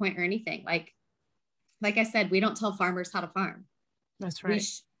finger point or anything. Like I said, we don't tell farmers how to farm. That's right.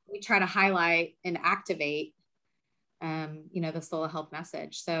 We try to highlight and activate, the soil health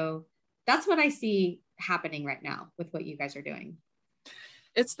message. So that's what I see happening right now with what you guys are doing.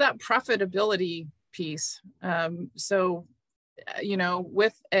 It's that profitability piece.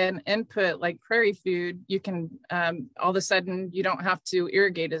 With an input like PrairieFood, you can all of a sudden you don't have to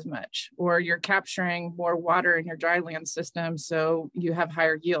irrigate as much, or you're capturing more water in your dryland system, so you have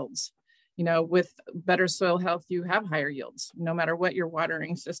higher yields. With better soil health, you have higher yields, no matter what your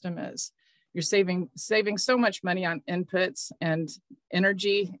watering system is. You're saving so much money on inputs and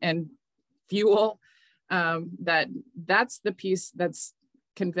energy and fuel, that's the piece that's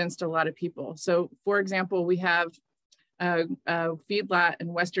convinced a lot of people. So for example, we have a feedlot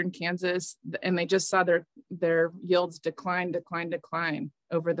in Western Kansas, and they just saw their yields decline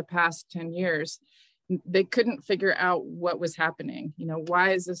over the past 10 years. They couldn't figure out what was happening.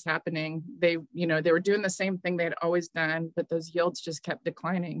 Why is this happening? They were doing the same thing they had always done, but those yields just kept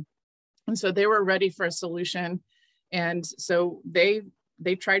declining. And so they were ready for a solution. And so they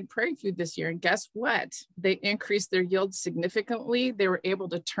tried PrairieFood this year, and guess what? They increased their yields significantly. They were able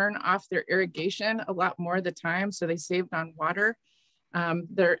to turn off their irrigation a lot more of the time, so they saved on water.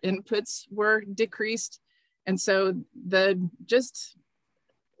 Their inputs were decreased. And so just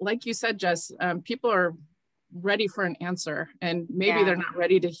like you said, Jess, people are ready for an answer, and maybe they're not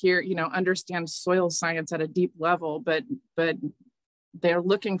ready to hear, understand soil science at a deep level, but they're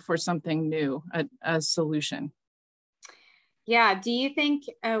looking for something new, a solution. Yeah. Do you think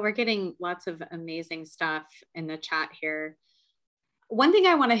we're getting lots of amazing stuff in the chat here? One thing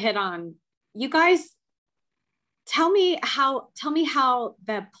I want to hit on, you guys, tell me how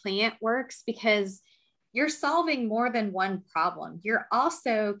the plant works, because you're solving more than one problem. You're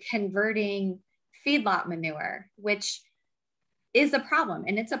also converting feedlot manure, which is a problem,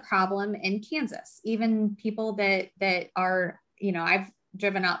 and it's a problem in Kansas. Even people that are, you know, I've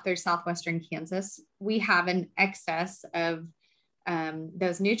driven out through southwestern Kansas, we have an excess of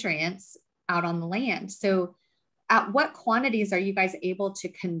those nutrients out on the land. So at what quantities are you guys able to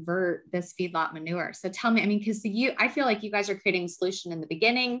convert this feedlot manure? So tell me, I mean, because I feel like you guys are creating a solution in the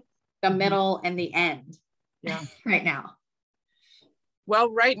beginning, the middle, and the end. Yeah. Right now.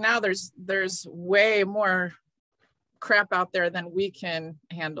 Well, right now there's way more crap out there than we can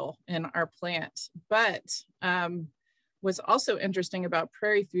handle in our plant. But what's also interesting about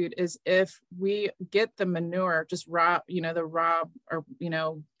PrairieFood is if we get the manure just raw, the raw or,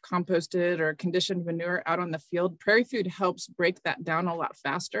 composted or conditioned manure out on the field, PrairieFood helps break that down a lot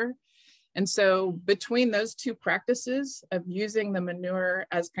faster. And so between those two practices of using the manure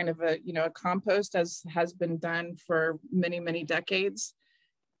as kind of a compost, as has been done for many, many decades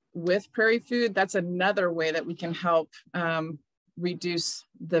with PrairieFood, that's another way that we can help reduce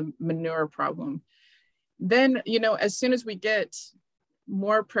the manure problem. Then, as soon as we get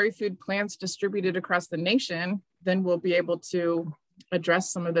more PrairieFood plants distributed across the nation, then we'll be able to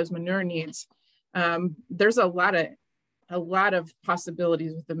address some of those manure needs. There's a lot of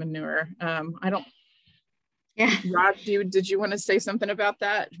possibilities with the manure. Rob, did you want to say something about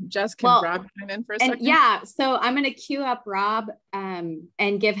that? Jess, can Rob chime in for a second? Yeah, so I'm going to queue up Rob and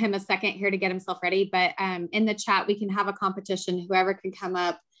give him a second here to get himself ready. But in the chat, we can have a competition. Whoever can come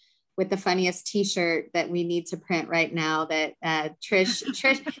up with the funniest t-shirt that we need to print right now, that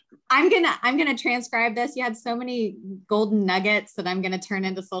Trish, I'm gonna transcribe this. You had so many golden nuggets that I'm gonna turn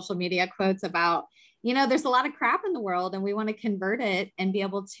into social media quotes about, there's a lot of crap in the world and we want to convert it and be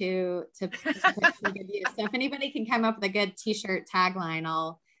able to put some good use. So if anybody can come up with a good t-shirt tagline,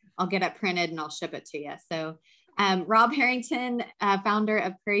 I'll get it printed and I'll ship it to you. So Rob Harrington, founder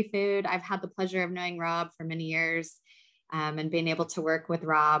of PrairieFood. I've had the pleasure of knowing Rob for many years. And being able to work with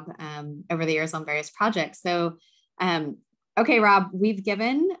Rob over the years on various projects. So, okay, Rob, we've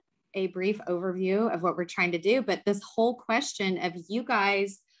given a brief overview of what we're trying to do, but this whole question of you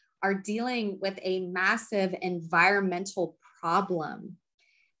guys are dealing with a massive environmental problem.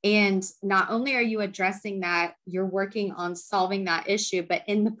 And not only are you addressing that, you're working on solving that issue, but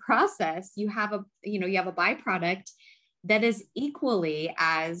in the process, you have a byproduct that is equally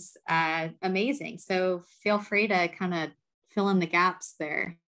as amazing. So feel free to kind of fill in the gaps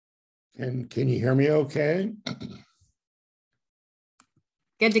there. And can you hear me okay?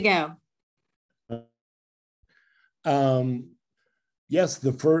 Good to go. Yes,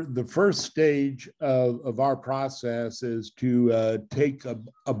 the first stage of our process is to take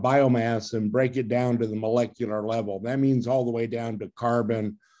a biomass and break it down to the molecular level. That means all the way down to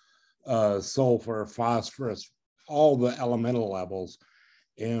carbon, sulfur, phosphorus, all the elemental levels.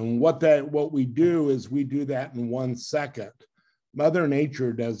 And what we do is we do that in 1 second. Mother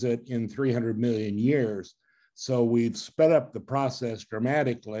Nature does it in 300 million years. So we've sped up the process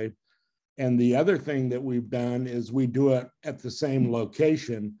dramatically. And the other thing that we've done is we do it at the same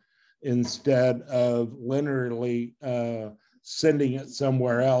location instead of linearly sending it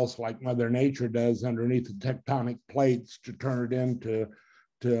somewhere else like Mother Nature does underneath the tectonic plates to turn it into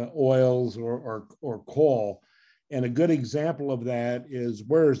oils or coal. And a good example of that is,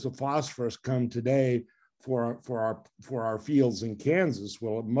 where does the phosphorus come today for our fields in Kansas?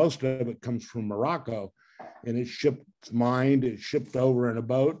 Well, most of it comes from Morocco, and it's mined, it's shipped over in a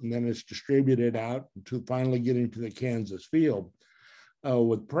boat, and then it's distributed out to finally getting to the Kansas field.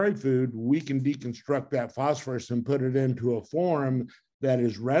 With PrairieFood, we can deconstruct that phosphorus and put it into a form that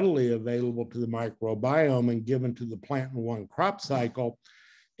is readily available to the microbiome and given to the plant in one crop cycle.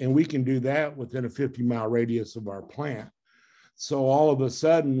 And we can do that within a 50-mile radius of our plant. So all of a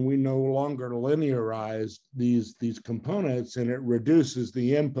sudden, we no longer linearize these components, and it reduces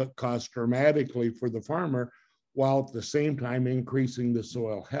the input cost dramatically for the farmer, while at the same time increasing the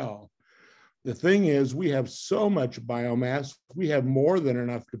soil health. The thing is, we have so much biomass, we have more than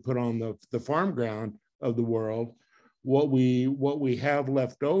enough to put on the farm ground of the world. What we have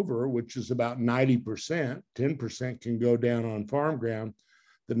left over, which is about 90%, 10% can go down on farm ground.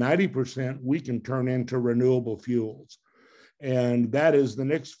 The 90% we can turn into renewable fuels. And that is the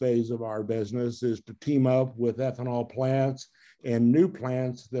next phase of our business, is to team up with ethanol plants and new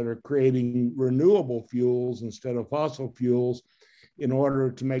plants that are creating renewable fuels instead of fossil fuels in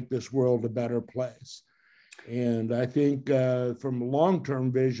order to make this world a better place. And I think from a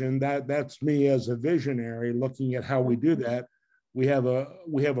long-term vision, that's me as a visionary looking at how we do that. We have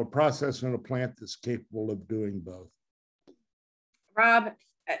a process and a plant that's capable of doing both. Rob,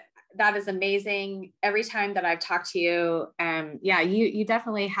 that is amazing. Every time that I've talked to you, yeah, you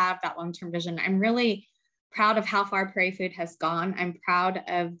definitely have that long-term vision. I'm really proud of how far PrairieFood has gone. I'm proud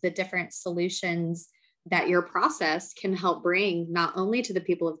of the different solutions that your process can help bring, not only to the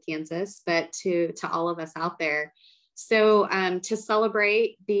people of Kansas, but to all of us out there. So to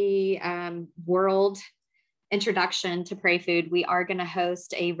celebrate the world introduction to PrairieFood, we are going to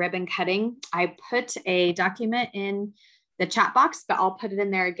host a ribbon cutting. I put a document in the chat box, but I'll put it in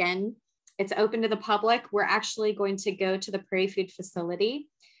there again. It's open to the public. We're actually going to go to the PrairieFood facility.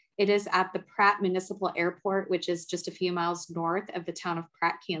 It is at the Pratt Municipal Airport, which is just a few miles north of the town of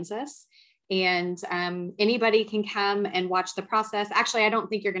Pratt, Kansas. And anybody can come and watch the process. Actually, I don't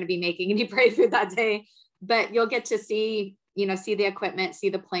think you're going to be making any PrairieFood that day, but you'll get to see the equipment, see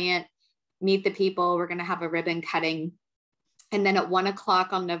the plant, meet the people. We're going to have a ribbon cutting. And then at 1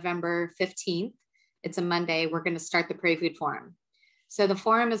 o'clock on November 15th, it's a Monday, we're going to start the PrairieFood Forum. So the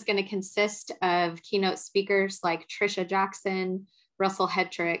forum is going to consist of keynote speakers like Trisha Jackson, Russell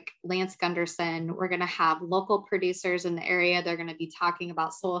Hedrick, Lance Gunderson. We're going to have local producers in the area. They're going to be talking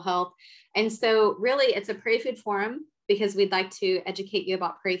about soil health. And so really it's a PrairieFood Forum because we'd like to educate you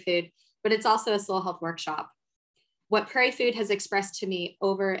about PrairieFood, but it's also a soil health workshop. What PrairieFood has expressed to me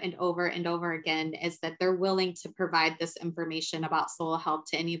over and over and over again is that they're willing to provide this information about soil health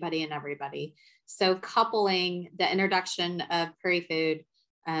to anybody and everybody. So coupling the introduction of PrairieFood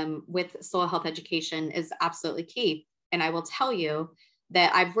with soil health education is absolutely key. And I will tell you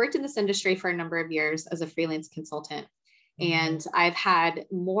that I've worked in this industry for a number of years as a freelance consultant, and I've had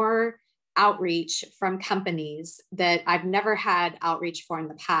more outreach from companies that I've never had outreach for in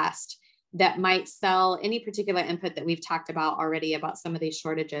the past that might sell any particular input that we've talked about already about some of these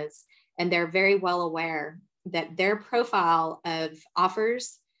shortages. And they're very well aware that their profile of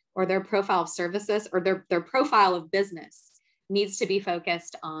offers or their profile of services or their profile of business needs to be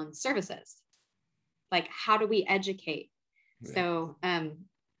focused on services. Like, how do we educate? Yeah. So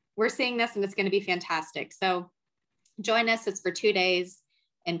we're seeing this and it's going to be fantastic. So join us. It's for 2 days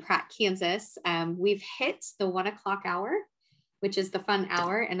in Pratt, Kansas. We've hit the 1 o'clock hour, which is the fun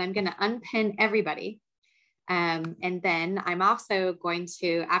hour. And I'm going to unpin everybody. And then I'm also going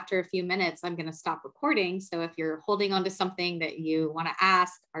to, after a few minutes, I'm going to stop recording. So if you're holding on to something that you want to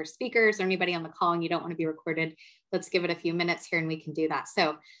ask our speakers or anybody on the call and you don't want to be recorded, let's give it a few minutes here and we can do that.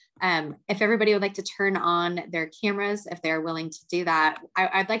 So if everybody would like to turn on their cameras, if they're willing to do that,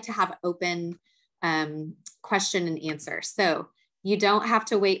 I'd like to have open question and answer. So you don't have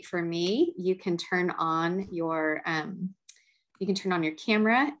to wait for me. You can turn on your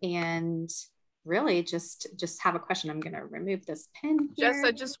camera and really just have a question. I'm going to remove this pin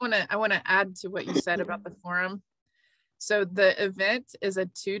here. Jess, I want to add to what you said about the forum. So the event is a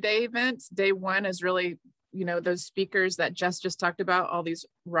 2-day event. Day one is really, those speakers that Jess just talked about, all these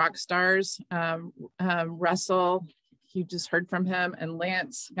rock stars, Russell, you just heard from him, and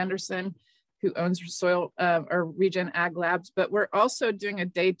Lance Gunderson, who owns soil or Regen Ag Labs. But we're also doing a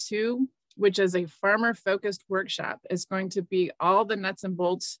day 2, which is a farmer-focused workshop. It's going to be all the nuts and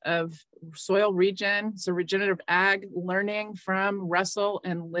bolts of soil regen, so regenerative ag, learning from Russell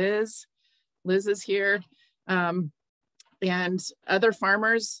and Liz. Liz is here, and other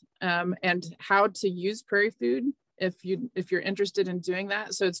farmers, and how to use PrairieFood if you're interested in doing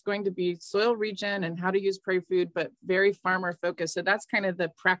that. So it's going to be soil regen and how to use PrairieFood, but very farmer-focused. So that's kind of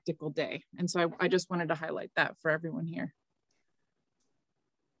the practical day. And so I just wanted to highlight that for everyone here.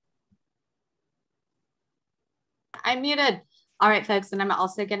 I'm muted. All right, folks, and I'm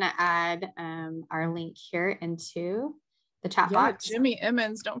also going to add our link here into the chat box. Jimmy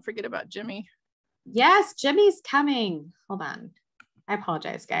Emmons, don't forget about Jimmy. Yes, Jimmy's coming. Hold on. I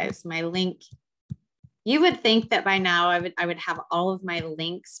apologize, guys. My link, you would think that by now I would have all of my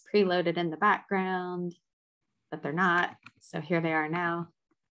links preloaded in the background, but they're not. So here they are now.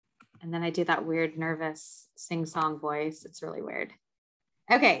 And then I do that weird, nervous sing-song voice. It's really weird.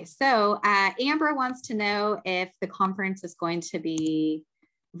 Okay, so Amber wants to know if the conference is going to be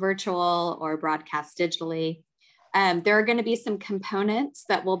virtual or broadcast digitally. There are going to be some components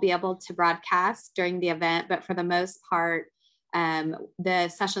that we'll be able to broadcast during the event, but for the most part, the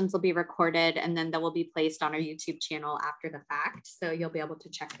sessions will be recorded and then they will be placed on our YouTube channel after the fact. So you'll be able to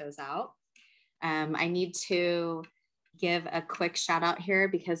check those out. I need to give a quick shout out here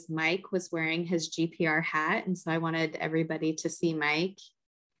because Mike was wearing his GPR hat. And so I wanted everybody to see Mike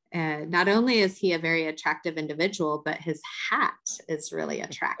Not only is he a very attractive individual, but his hat is really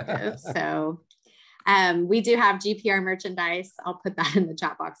attractive. So we do have GPR merchandise. I'll put that in the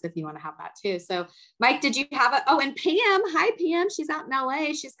chat box if you want to have that too. So Mike, did you have it? Oh, and Pam, hi Pam. She's out in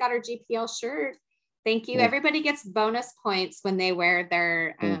LA. She's got her GPL shirt. Thank you. Everybody gets bonus points when they wear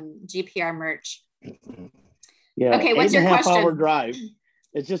their GPR merch. Yeah. Okay. What's your question? 8.5 hour drive.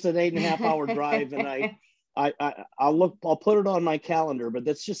 It's just an 8.5 hour drive. And I'll put it on my calendar, but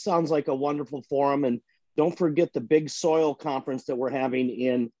this just sounds like a wonderful forum. And don't forget the big soil conference that we're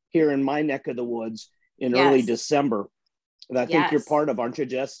having here in my neck of the woods in early December. And I think you're part of, aren't you,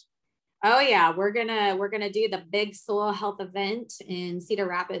 Jess? Oh yeah, we're gonna do the big soil health event in Cedar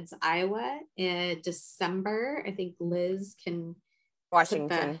Rapids, Iowa in December. I think Liz can.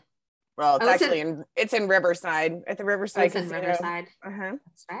 Washington. Well, it's in Riverside, at the Riverside. It's in Riverside.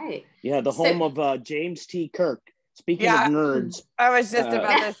 That's right. Yeah, the home of James T. Kirk. Speaking of nerds, I was just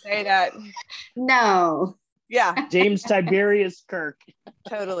about to say that. No. Yeah. James Tiberius Kirk.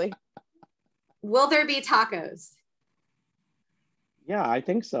 Totally. Will there be tacos? Yeah, I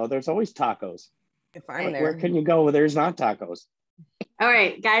think so. There's always tacos. If I'm there. Where can you go where there's not tacos? All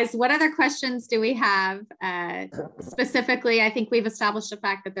right, guys, what other questions do we have? Specifically, I think we've established the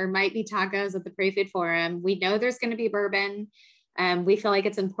fact that there might be tacos at the PrairieFood Forum. We know there's going to be bourbon. We feel like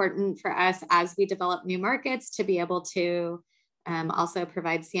it's important for us as we develop new markets to be able to also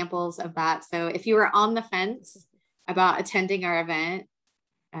provide samples of that. So if you were on the fence about attending our event,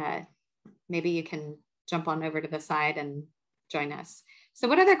 maybe you can jump on over to the side and join us. So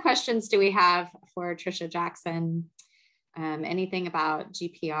what other questions do we have for Trisha Jackson? Anything about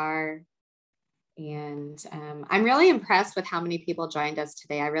GPR? And I'm really impressed with how many people joined us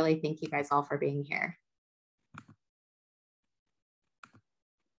today. I really thank you guys all for being here.